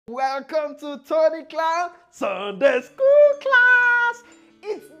Welcome to Tonyclown Sunday School class.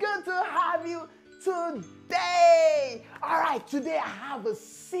 It's good to have you today. All right, today I have a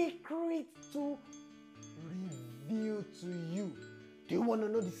secret to reveal to you. Do you want to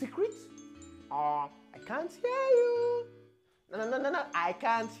know the secret? I can't hear you. No, I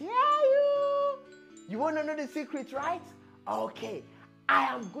can't hear you. You want to know the secret, right? Okay,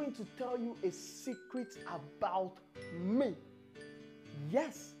 I am going to tell you a secret about me.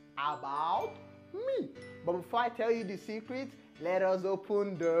 Yes, about me. But before I tell you the secret, let us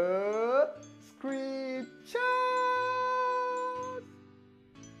open the scriptures.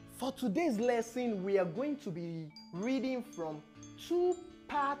 For today's lesson, we are going to be reading from two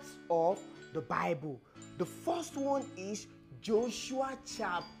parts of the Bible. The first one is Joshua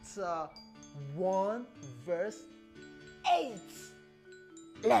chapter 1 verse 8.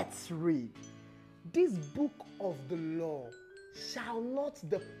 Let's read. This book of the law shall not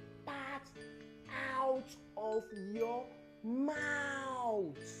depart out of your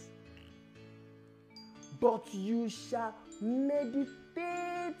mouth, but you shall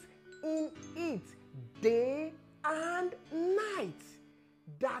meditate in it day and night,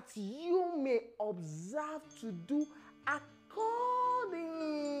 that you may observe to do according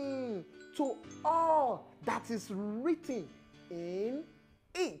to all that is written in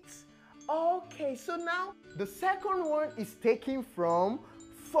it. Okay, so now the second one is taken from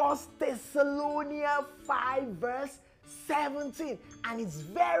 1 Thessalonians 5 verse 17, and it's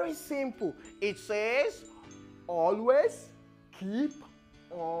very simple. It says, always keep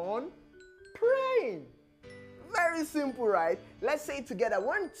on praying. Very simple, right? Let's say it together.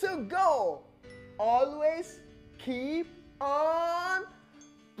 1, 2, go. Always keep on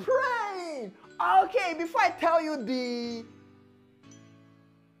praying. Okay, before I tell you the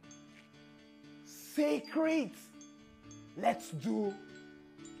secret, let's do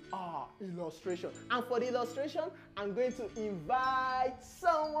our illustration. And for the illustration, I'm going to invite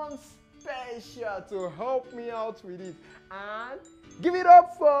someone special to help me out with it. And give it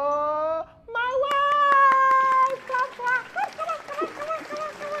up for my wife.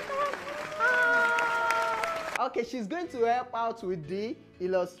 Okay, she's going to help out with the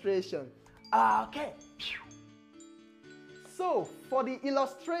illustration. Okay. So for the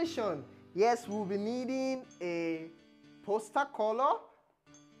illustration, yes, we'll be needing a poster color,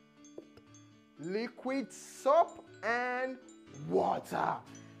 liquid soap, and water.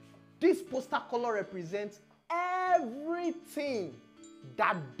 This poster color represents everything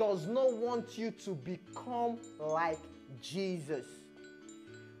that does not want you to become like Jesus.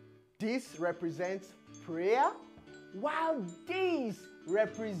 This represents prayer, while this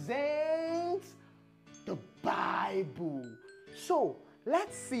represents the Bible. So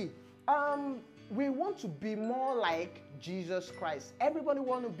let's see. We want to be more like Jesus Christ. Everybody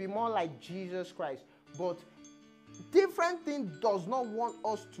wants to be more like Jesus Christ, but different thing does not want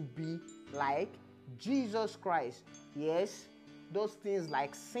us to be like Jesus Christ. Yes, those things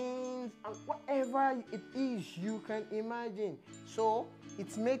like sins and whatever it is you can imagine. So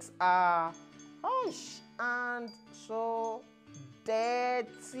it makes our and so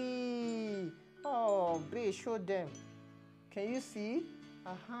dirty. Oh, babe, show them. Can you see?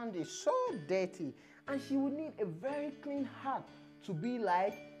 Her hand is so dirty, and she would need a very clean heart to be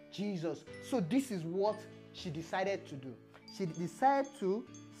like Jesus. So this is what she decided to do. She decided to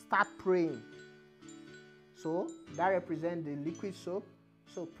start praying. So that represents the liquid soap.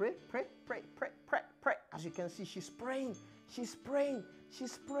 So pray, pray, pray, pray, pray, pray. As you can see, she's praying, she's praying,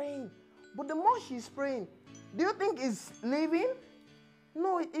 she's praying. But the more she's praying, do you think it's leaving?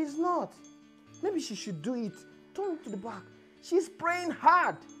 No, it is not. Maybe she should do it. Turn to the back. She's praying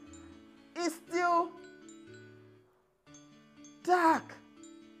hard. It's still dark.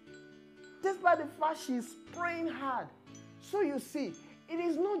 Despite the fact she's praying hard. So you see, it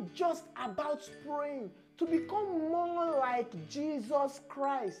is not just about praying. To become more like Jesus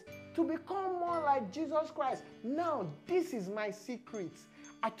Christ. To become more like Jesus Christ. Now, this is my secret.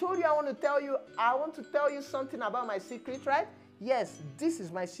 I told you I want to tell you something about my secret, right? Yes, this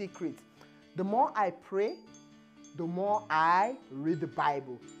is my secret. The more I pray, the more I read the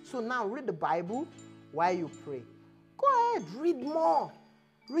Bible. So now read the Bible while you pray. Go ahead, read more.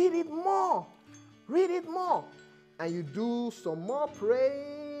 Read it more. Read it more. And you do some more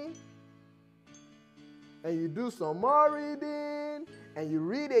praying. And you do some more reading. And you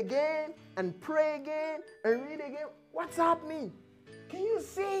read again and pray again and read again. What's happening? Can you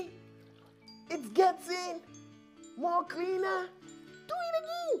see? It's getting more cleaner. Do it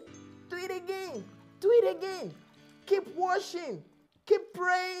again. Do it again. Do it again. Keep washing, keep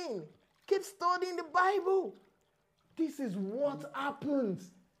praying, keep studying the Bible. This is what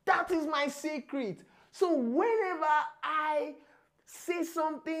happens. That is my secret. So whenever I say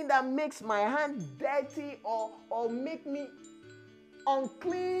something that makes my hand dirty or make me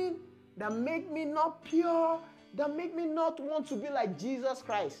unclean, that make me not pure, that make me not want to be like Jesus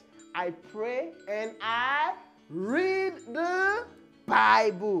Christ, I pray and I read the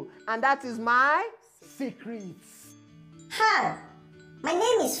Bible. And that is my secret. Hi, my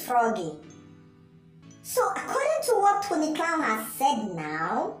name is Froggy. So according to what Tonyclown has said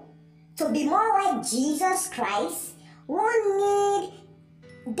now, to be more like Jesus Christ, one need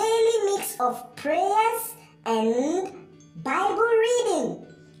daily mix of prayers and Bible reading.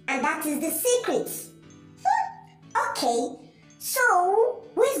 And that is the secret. Okay, so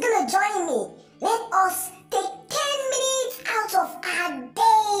who is gonna join me? Let us take 10 minutes out of our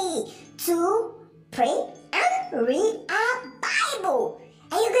day to pray and read our Bible.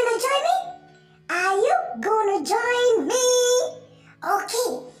 Are you gonna join me? Are you gonna join me?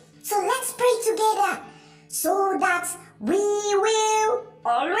 Okay, so let's pray together so that we will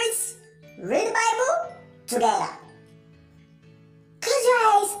always read the Bible together. Close your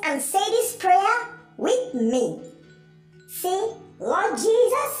eyes and say this prayer with me. Say, Lord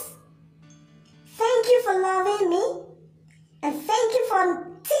Jesus, thank you for loving me and thank you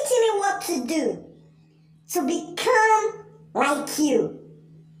for teaching me what to do to become like you.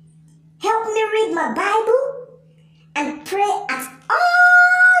 Help me read my Bible and pray at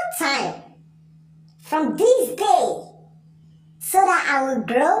all time from this day so that I will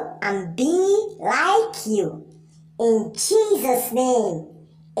grow and be like you. In Jesus' name,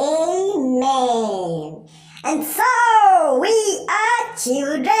 amen. And so we are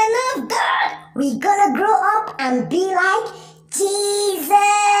children of God. We're gonna grow up and be like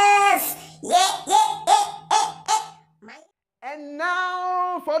Jesus. And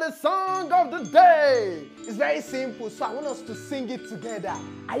now for the song of the day. It's very simple, so I want us to sing it together.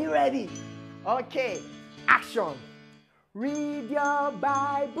 Are you ready? Okay, action. Read your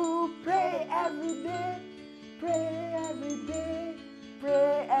Bible, pray every day. Pray every day,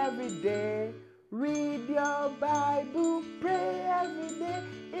 pray every day. Read your Bible, pray every day.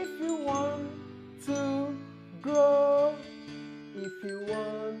 If you want to grow, if you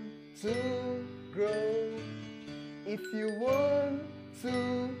want to grow, if you want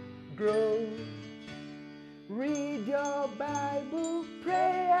to grow. Read your Bible,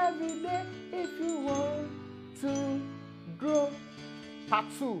 pray every day. If you want to grow. Part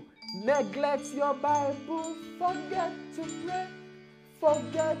 2. Neglect your Bible, forget to pray,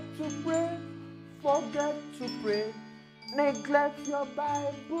 forget to pray, forget to pray. Neglect your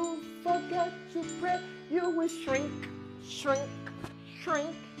Bible, forget to pray. You will shrink, shrink,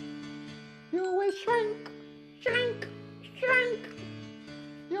 shrink. You will shrink, shrink, shrink.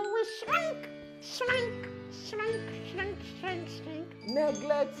 You will shrink, shrink, shrink, shrink, shrink, shrink.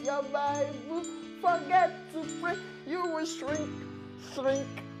 Neglect your Bible, forget to pray. You will shrink, shrink,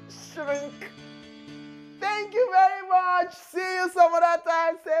 shrink. Thank you very much. See you some other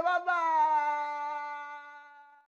time. Say bye-bye.